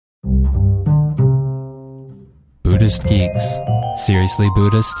Buddhist Geeks. Seriously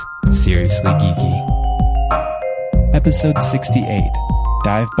Buddhist, seriously geeky. Episode 68,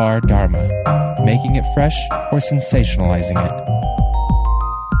 Dive Bar Dharma, Making It Fresh or Sensationalizing It?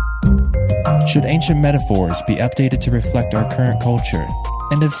 Should ancient metaphors be updated to reflect our current culture?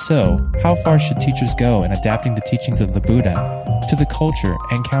 And if so, how far should teachers go in adapting the teachings of the Buddha to the culture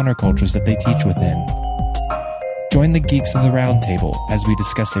and countercultures that they teach within? Join the Geeks of the Roundtable as we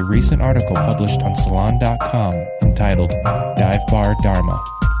discuss a recent article published on Salon.com entitled Dive Bar Dharma.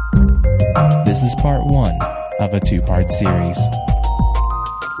 This is part 1 of a 2-part series.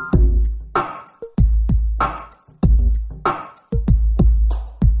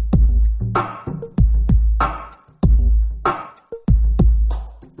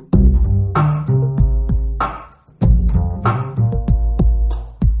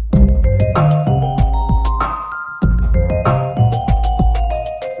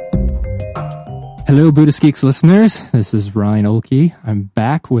 Hello, Buddhist Geeks listeners. This is Ryan Olkey. I'm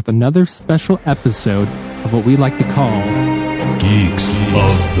back with another special episode of what we like to call Geeks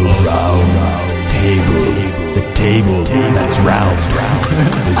of the Round Table. The table that's round.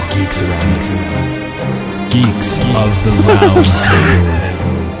 There's geeks around. Geeks of the Round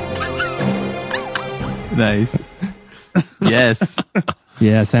Table. Nice. Yes.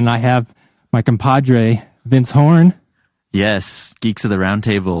 Yes, and I have my compadre, Vince Horn. Yes. Geeks of the Round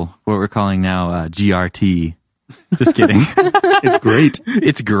Table. What we're calling now GRT. Just kidding. It's great.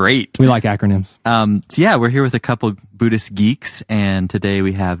 It's great. We like acronyms. So yeah, we're here with a couple Buddhist geeks, and today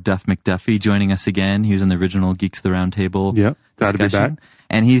we have Duff McDuffie joining us again. He was in the original Geeks of the Round Table. Yep. Glad to be back.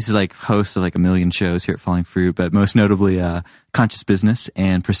 And he's like host of like a million shows here at Falling Fruit, but most notably Conscious Business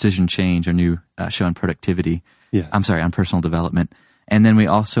and Precision Change, our new show on productivity. Yes. I'm sorry, on personal development. And then we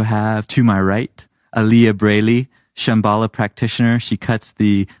also have, to my right, Aliyah Braley, Shambhala practitioner. She cuts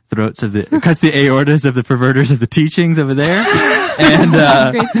the throats of cuts the aortas of the perverters of the teachings over there. And,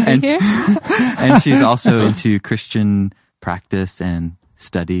 great to be here. And she's also into Christian practice and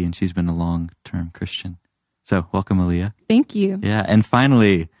study, and she's been a long-term Christian. So welcome, Aliyah. Thank you. Yeah. And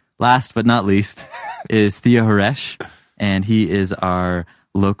finally, last but not least, is Theo Haresh, and he is our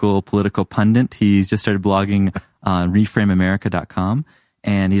local political pundit. He's just started blogging on reframeamerica.com.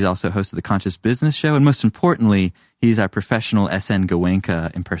 And he's also host of the Conscious Business Show. And most importantly, he's our professional SN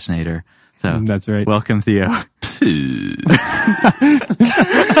Goenka impersonator. So that's right. Welcome, Theo.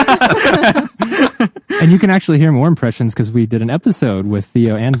 And you can actually hear more impressions because we did an episode with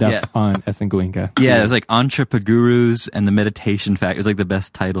Theo and Duff on SN Goenka. Yeah, it was like Entrepagurus and the Meditation Fact. It was like the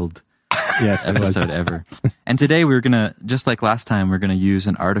best titled episode ever. And today we're going to, just like last time, we're going to use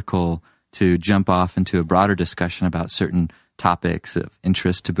an article to jump off into a broader discussion about certain topics of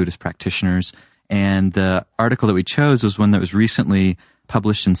interest to Buddhist practitioners. And the article that we chose was one that was recently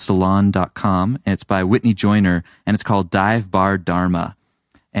published in Salon.com. And it's by Whitney Joyner, and it's called Dive Bar Dharma.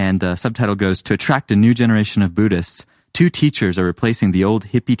 And the subtitle goes, "To attract a new generation of Buddhists, 2 teachers are replacing the old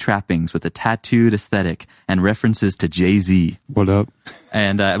hippie trappings with a tattooed aesthetic and references to Jay-Z." What up?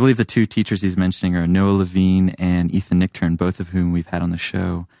 And I believe the 2 teachers he's mentioning are Noah Levine and Ethan Nichtern, both of whom we've had on the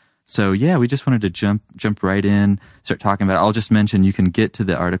show. So yeah, we just wanted to jump right in, start talking about it. I'll just mention you can get to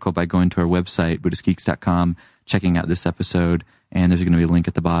the article by going to our website, BuddhistGeeks.com, checking out this episode, and there's going to be a link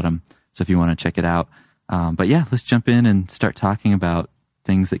at the bottom. So if you want to check it out. But yeah, let's jump in and start talking about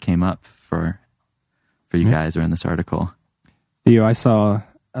things that came up for you guys or in this article. Theo, I saw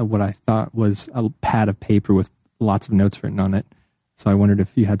what I thought was a pad of paper with lots of notes written on it. So I wondered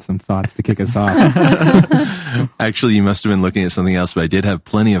if you had some thoughts to kick us off. Actually, you must have been looking at something else, but I did have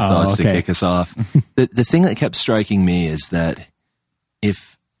plenty of thoughts to kick us off. The thing that kept striking me is that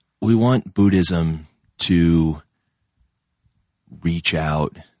if we want Buddhism to reach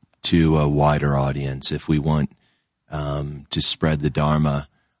out to a wider audience, if we want to spread the Dharma,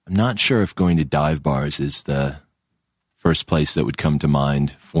 I'm not sure if going to dive bars is the first place that would come to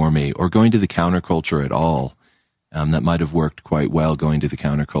mind for me, or going to the counterculture at all. That might have worked quite well going to the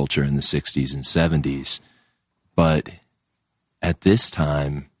counterculture in the 60s and 70s. But at this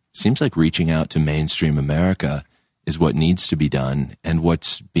time, it seems like reaching out to mainstream America is what needs to be done and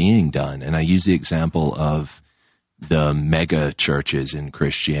what's being done. And I use the example of the mega churches in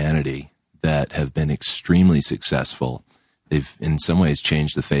Christianity that have been extremely successful. They've in some ways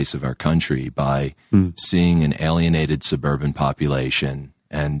changed the face of our country by seeing an alienated suburban population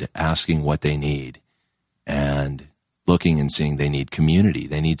and asking what they need, and looking and seeing they need community.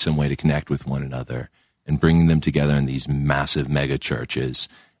 They need some way to connect with one another, and bringing them together in these massive mega churches.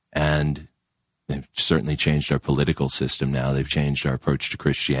 And they've certainly changed our political system now. They've changed our approach to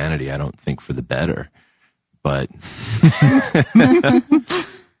Christianity. I don't think for the better, but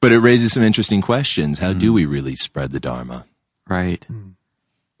But it raises some interesting questions. How do we really spread the Dharma? Right.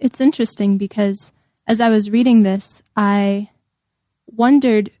 It's interesting because as I was reading this, I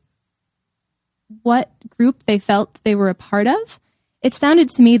wondered what group they felt they were a part of. It sounded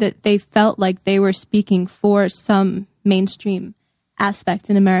to me that they felt like they were speaking for some mainstream aspect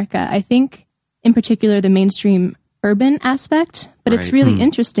in America. I think, in particular, the mainstream urban aspect. But it's really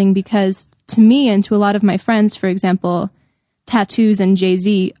interesting because to me and to a lot of my friends, for example, tattoos and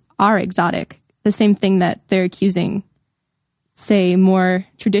Jay-Z are exotic. The same thing that they're accusing, say, more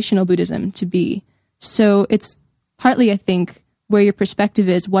traditional Buddhism to be. So it's partly, I think, where your perspective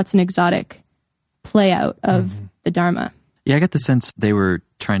is, what's an exotic play out of the Dharma. Yeah, I get the sense they were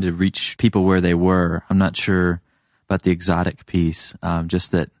trying to reach people where they were. I'm not sure about the exotic piece.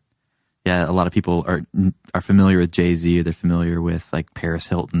 Just that, yeah, a lot of people are familiar with Jay-Z, or they're familiar with like Paris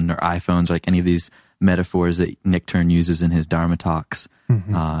Hilton or iPhones, or like any of these metaphors that Nick Turn uses in his Dharma talks.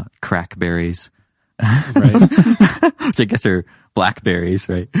 Crackberries, Right. which I guess are blackberries,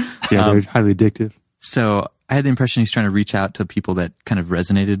 right? Yeah, they're highly addictive. So I had the impression he's trying to reach out to people that kind of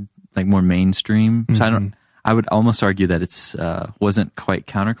resonated, like more mainstream. So I would almost argue that it's wasn't quite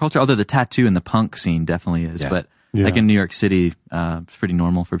counterculture, although the tattoo and the punk scene definitely is. Yeah. But like in New York City, it's pretty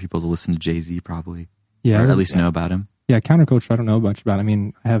normal for people to listen to Jay-Z probably, Yeah, or at least know about him. Yeah, counterculture, I don't know much about. I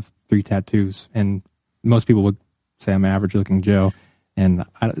mean, I have 3 tattoos, and most people would say I'm an average-looking Joe. And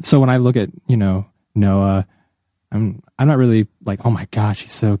so when I look at, Noah, I'm not really like, oh my gosh,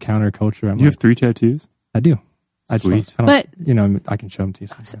 he's so counterculture. You have 3 tattoos? I do. Sweet. I don't, I can show them to you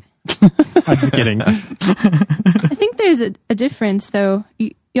sometime. I'm just kidding. I think there's a difference, though.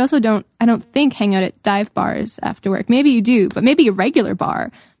 You also I don't think, hang out at dive bars after work. Maybe you do, but maybe a regular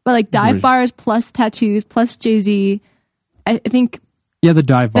bar. But like dive bars plus tattoos plus Jay-Z, I think the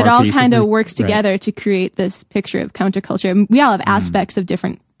dive bar that all piece, kind of works together to create this picture of counterculture. We all have aspects of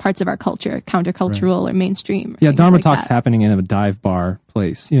different parts of our culture, countercultural or mainstream. Yeah, Dharma talks happening in a dive bar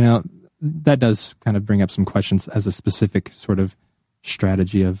place. That does kind of bring up some questions as a specific sort of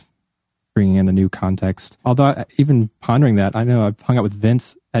strategy of bringing in a new context. Although even pondering that, I know I've hung out with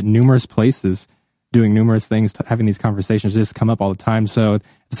Vince at numerous places, doing numerous things, having these conversations just come up all the time. So at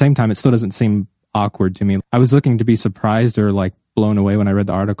the same time, it still doesn't seem awkward to me. I was looking to be surprised or like blown away when I read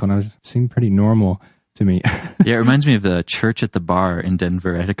the article, and it seemed pretty normal to me. Yeah, it reminds me of the church at the bar in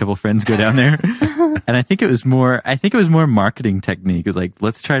Denver. I had a couple friends go down there, and I think it was more marketing technique. It was like,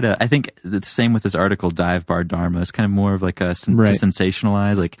 let's try to. I think the same with this article, Dive Bar Dharma. It's kind of more of like to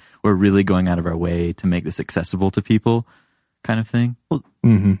sensationalize. Like we're really going out of our way to make this accessible to people, kind of thing. Well,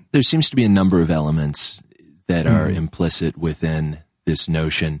 there seems to be a number of elements that are implicit within this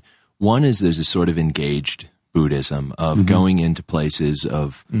notion. One is there's a sort of engaged Buddhism of going into places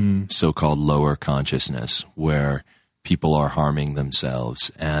of so-called lower consciousness where people are harming themselves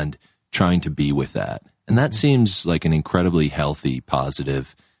and trying to be with that. And that seems like an incredibly healthy,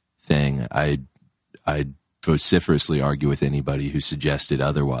 positive thing. I'd vociferously argue with anybody who suggested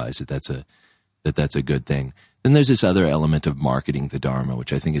otherwise that that's a good thing. Then there's this other element of marketing the Dharma,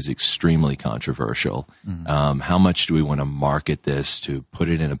 which I think is extremely controversial. How much do we want to market this, to put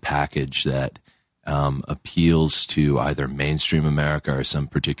it in a package that appeals to either mainstream America or some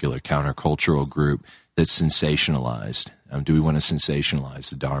particular countercultural group that's sensationalized? Do we want to sensationalize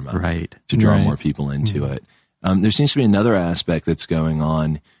the Dharma to draw more people into it? There seems to be another aspect that's going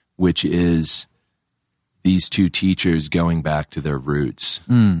on, which is these 2 teachers going back to their roots.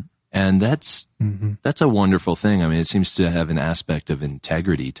 And that's a wonderful thing. I mean, it seems to have an aspect of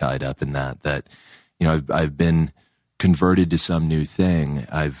integrity tied up in that, I've been converted to some new thing.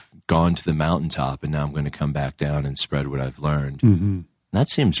 I've gone to the mountaintop, and now I'm going to come back down and spread what I've learned. That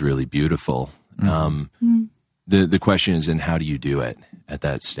seems really beautiful. The question is, how do you do it at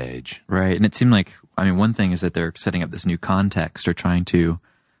that stage? Right. And it seemed like, one thing is that they're setting up this new context, or trying to,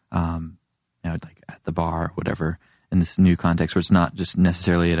 like at the bar or whatever, in this new context where it's not just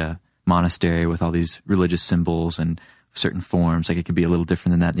necessarily at a monastery with all these religious symbols and certain forms. Like it could be a little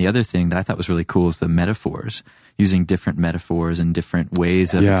different than that. And the other thing that I thought was really cool is the metaphors, using different metaphors and different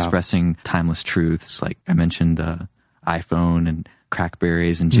ways of expressing timeless truths. Like I mentioned the iPhone and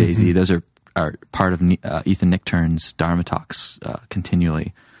crackberries and Jay-Z. Those are part of Ethan Nick Turn's Dharma talks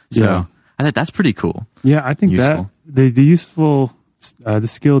continually. So I think that's pretty cool. Yeah, I think useful. That the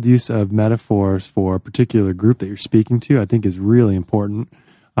skilled use of metaphors for a particular group that you're speaking to, I think is really important.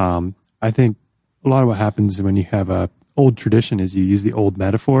 I think a lot of what happens when you have a old tradition is you use the old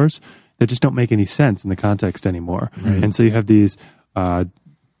metaphors that just don't make any sense in the context anymore. And so you have these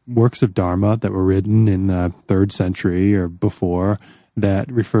works of Dharma that were written in the 3rd century or before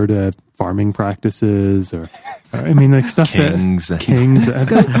that refer to farming practices or I mean, like stuff kings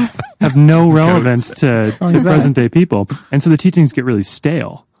that have no relevance to present day people. And so the teachings get really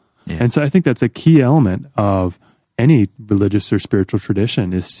stale. Yeah. And so I think that's a key element of any religious or spiritual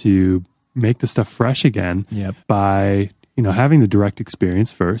tradition is to make the stuff fresh again by, having the direct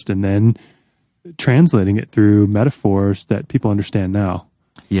experience first and then translating it through metaphors that people understand now.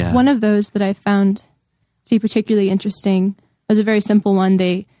 Yeah. One of those that I found to be particularly interesting was a very simple one.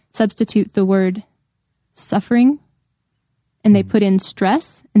 They substitute the word suffering and they put in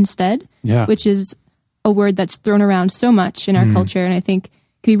stress instead, which is a word that's thrown around so much in our culture, and I think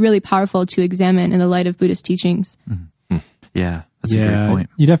can be really powerful to examine in the light of Buddhist teachings. Yeah, that's a great point.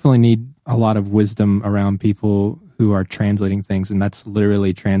 You definitely need a lot of wisdom around people who are translating things, and that's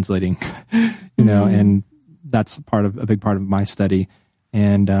literally translating, and that's a big part of my study.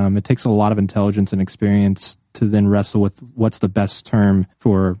 And it takes a lot of intelligence and experience to then wrestle with what's the best term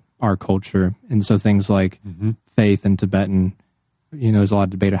for our culture. And so things like faith in Tibetan, there's a lot of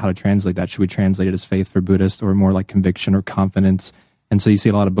debate on how to translate that. Should we translate it as faith for Buddhist or more like conviction or confidence? And so you see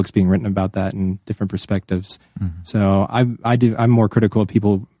a lot of books being written about that in different perspectives. So I'm more critical of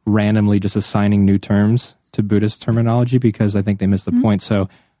people randomly just assigning new terms to Buddhist terminology because I think they miss the point. So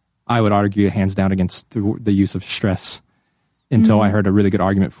I would argue hands down against the use of stress until I heard a really good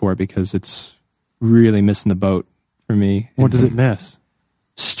argument for it because it's really missing the boat for me. What does it miss?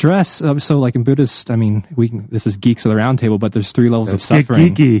 Stress. So like in Buddhist, this is geeks of the round table, but there's 3 levels of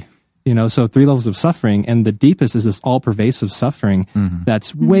suffering. Geeky. So 3 levels of suffering, and the deepest is this all-pervasive suffering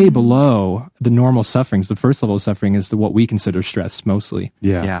that's way below the normal sufferings. The first level of suffering is what we consider stress mostly.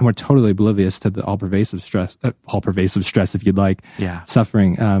 Yeah. And we're totally oblivious to the all-pervasive stress, if you'd like,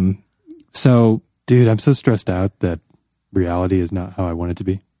 suffering. So, dude, I'm so stressed out that reality is not how I want it to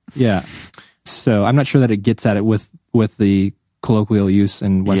be. Yeah. So I'm not sure that it gets at it with the colloquial use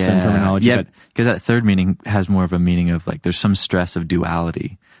in Western terminology. Yeah, because that third meaning has more of a meaning of like there's some stress of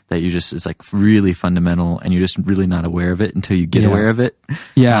duality that it's like really fundamental and you're just really not aware of it until you get aware of it.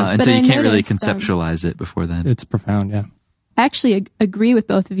 Yeah. And so you can't really conceptualize it before then. It's profound, yeah. I actually agree with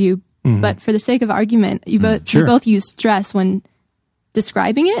both of you, but for the sake of argument, you both use stress when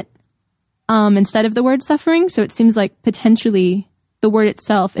describing it instead of the word suffering. So it seems like potentially the word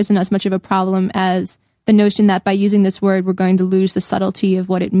itself isn't as much of a problem as the notion that by using this word, we're going to lose the subtlety of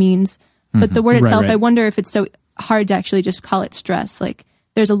what it means. But the word itself, I wonder if it's so hard to actually just call it stress. Like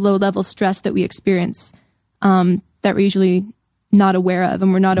there's a low level stress that we experience that we're usually not aware of,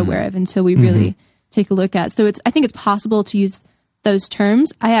 and we're not aware of until we really take a look at. So I think it's possible to use those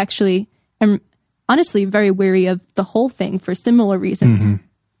terms. I actually am honestly very wary of the whole thing for similar reasons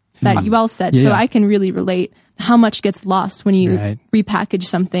that you all said. So I can really relate how much gets lost when you repackage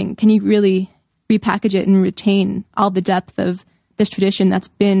something. Can you really repackage it and retain all the depth of this tradition that's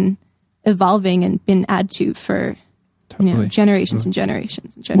been evolving and been added to for generations and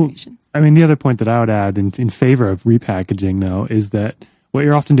generations and generations. Well, the other point that I would add in favor of repackaging, though, is that what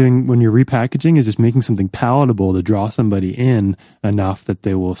you're often doing when you're repackaging is just making something palatable to draw somebody in enough that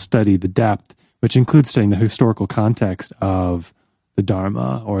they will study the depth, which includes studying the historical context of the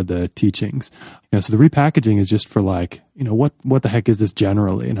Dharma or the teachings. So the repackaging is just for like, what the heck is this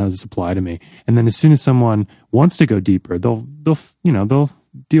generally and how does this apply to me? And then as soon as someone wants to go deeper, they'll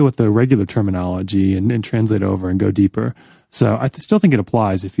deal with the regular terminology and translate over and go deeper. So I still think it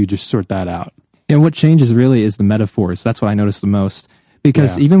applies if you just sort that out. And what changes really is the metaphors. That's what I noticed the most.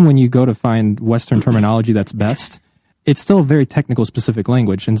 Because even when you go to find Western terminology that's best, it's still a very technical, specific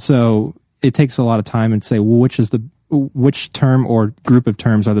language. And so it takes a lot of time and say, well, which term or group of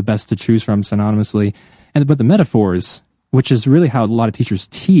terms are the best to choose from synonymously. But the metaphors, which is really how a lot of teachers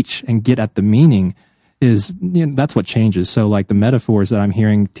teach and get at the meaning, is that's what changes. So like the metaphors that I'm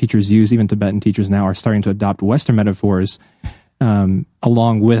hearing teachers use, even Tibetan teachers now, are starting to adopt Western metaphors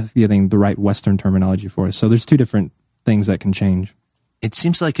along with getting the right Western terminology for us. So there's 2 different things that can change. It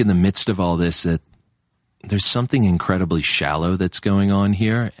seems like in the midst of all this that there's something incredibly shallow that's going on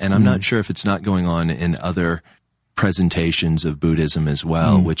here, and I'm not sure if it's not going on in other presentations of Buddhism as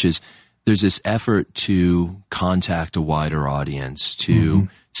well, which is there's this effort to contact a wider audience, to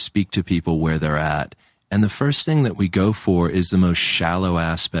speak to people where they're at. And the first thing that we go for is the most shallow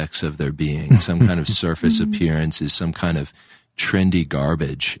aspects of their being, some kind of surface appearances, some kind of trendy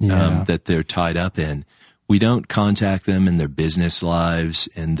garbage that they're tied up in. We don't contact them in their business lives,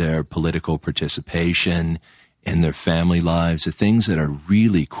 in their political participation, in their family lives, the things that are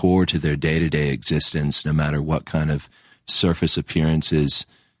really core to their day-to-day existence, no matter what kind of surface appearances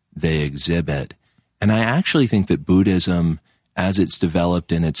they exhibit. And I actually think that Buddhism as it's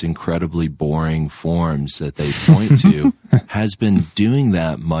developed in its incredibly boring forms that they point to, has been doing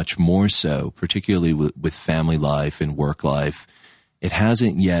that much more so, particularly with family life and work life. It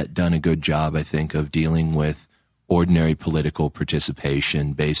hasn't yet done a good job, I think, of dealing with ordinary political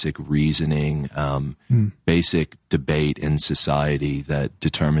participation, basic reasoning, basic debate in society that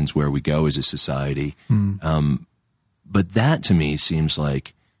determines where we go as a society. But that, to me, seems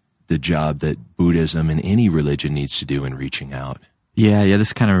like the job that Buddhism and any religion needs to do in reaching out. Yeah.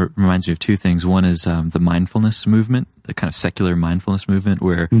 This kind of reminds me of two things. One is the mindfulness movement, the kind of secular mindfulness movement,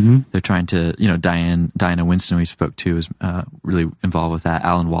 where they're trying to, Diana Winston we spoke to is really involved with that.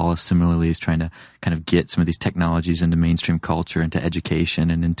 Alan Wallace similarly is trying to kind of get some of these technologies into mainstream culture, into education,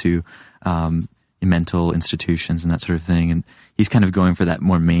 and into mental institutions and that sort of thing. And he's kind of going for that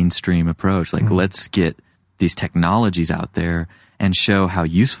more mainstream approach. Like, let's get these technologies out there and show how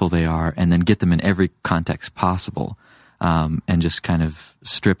useful they are, and then get them in every context possible, and just kind of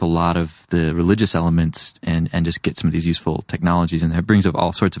strip a lot of the religious elements and just get some of these useful technologies in there. It brings up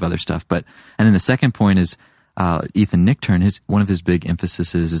all sorts of other stuff. And then the second point is Ethan Nichtern, one of his big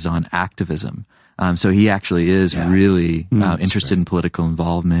emphases is on activism. So he actually is really interested in political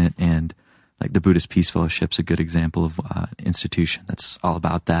involvement, and like the Buddhist Peace Fellowship's a good example of institution that's all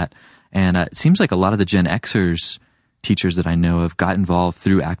about that. And it seems like a lot of the Gen Xers teachers that I know of got involved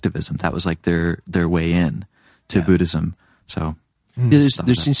through activism. That was like their way in to Buddhism. So there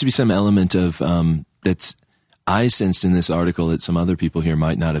seems to be some element of that's I sensed in this article that some other people here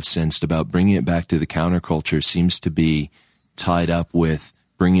might not have sensed about bringing it back to the counterculture. Seems to be tied up with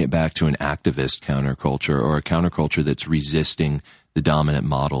bringing it back to an activist counterculture, or a counterculture that's resisting the dominant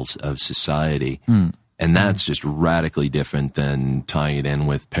models of society. And that's just radically different than tying it in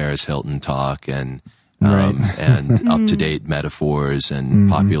with Paris Hilton talk and and up-to-date metaphors and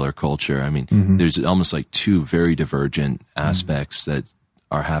popular culture. I mean, there's almost like two very divergent aspects that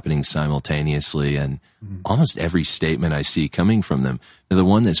are happening simultaneously, and almost every statement I see coming from them. Now, the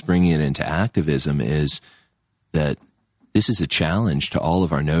one that's bringing it into activism is that this is a challenge to all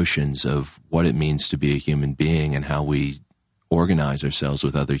of our notions of what it means to be a human being and how we organize ourselves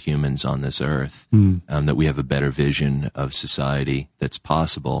with other humans on this earth, that we have a better vision of society that's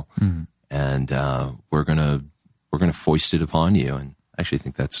possible. And we're gonna foist it upon you, and I actually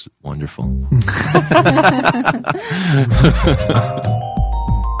think that's wonderful.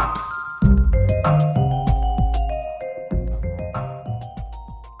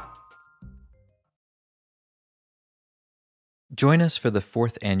 Join us for the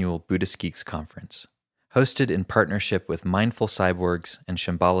 4th annual Buddhist Geeks Conference, hosted in partnership with Mindful Cyborgs and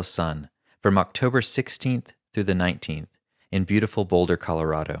Shambhala Sun, from October 16th through the 19th in beautiful Boulder,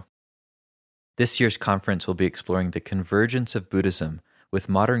 Colorado. This year's conference will be exploring the convergence of Buddhism with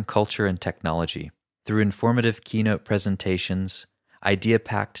modern culture and technology through informative keynote presentations,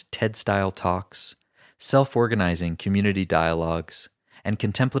 idea-packed TED-style talks, self-organizing community dialogues, and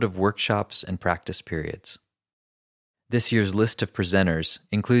contemplative workshops and practice periods. This year's list of presenters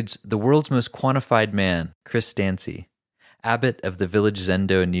includes the world's most quantified man, Chris Dancy, abbot of the Village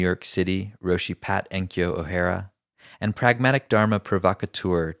Zendo in New York City, Roshi Pat Enkyo O'Hara, and pragmatic Dharma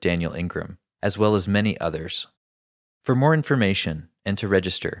provocateur Daniel Ingram, as well as many others. For more information and to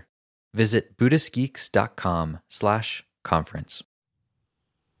register, visit buddhistgeeks.com/conference.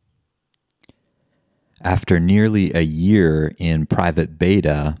 After nearly a year in private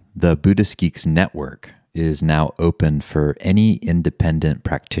beta, the Buddhist Geeks Network is now open for any independent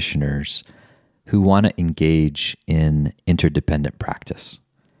practitioners who want to engage in interdependent practice.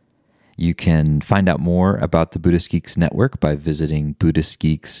 You can find out more about the Buddhist Geeks Network by visiting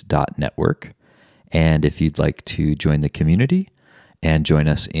buddhistgeeks.network. And if you'd like to join the community and join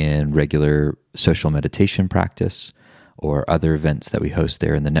us in regular social meditation practice or other events that we host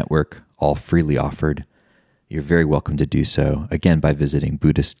there in the network, all freely offered, you're very welcome to do so, again, by visiting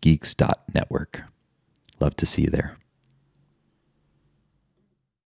buddhistgeeks.network. Love to see you there.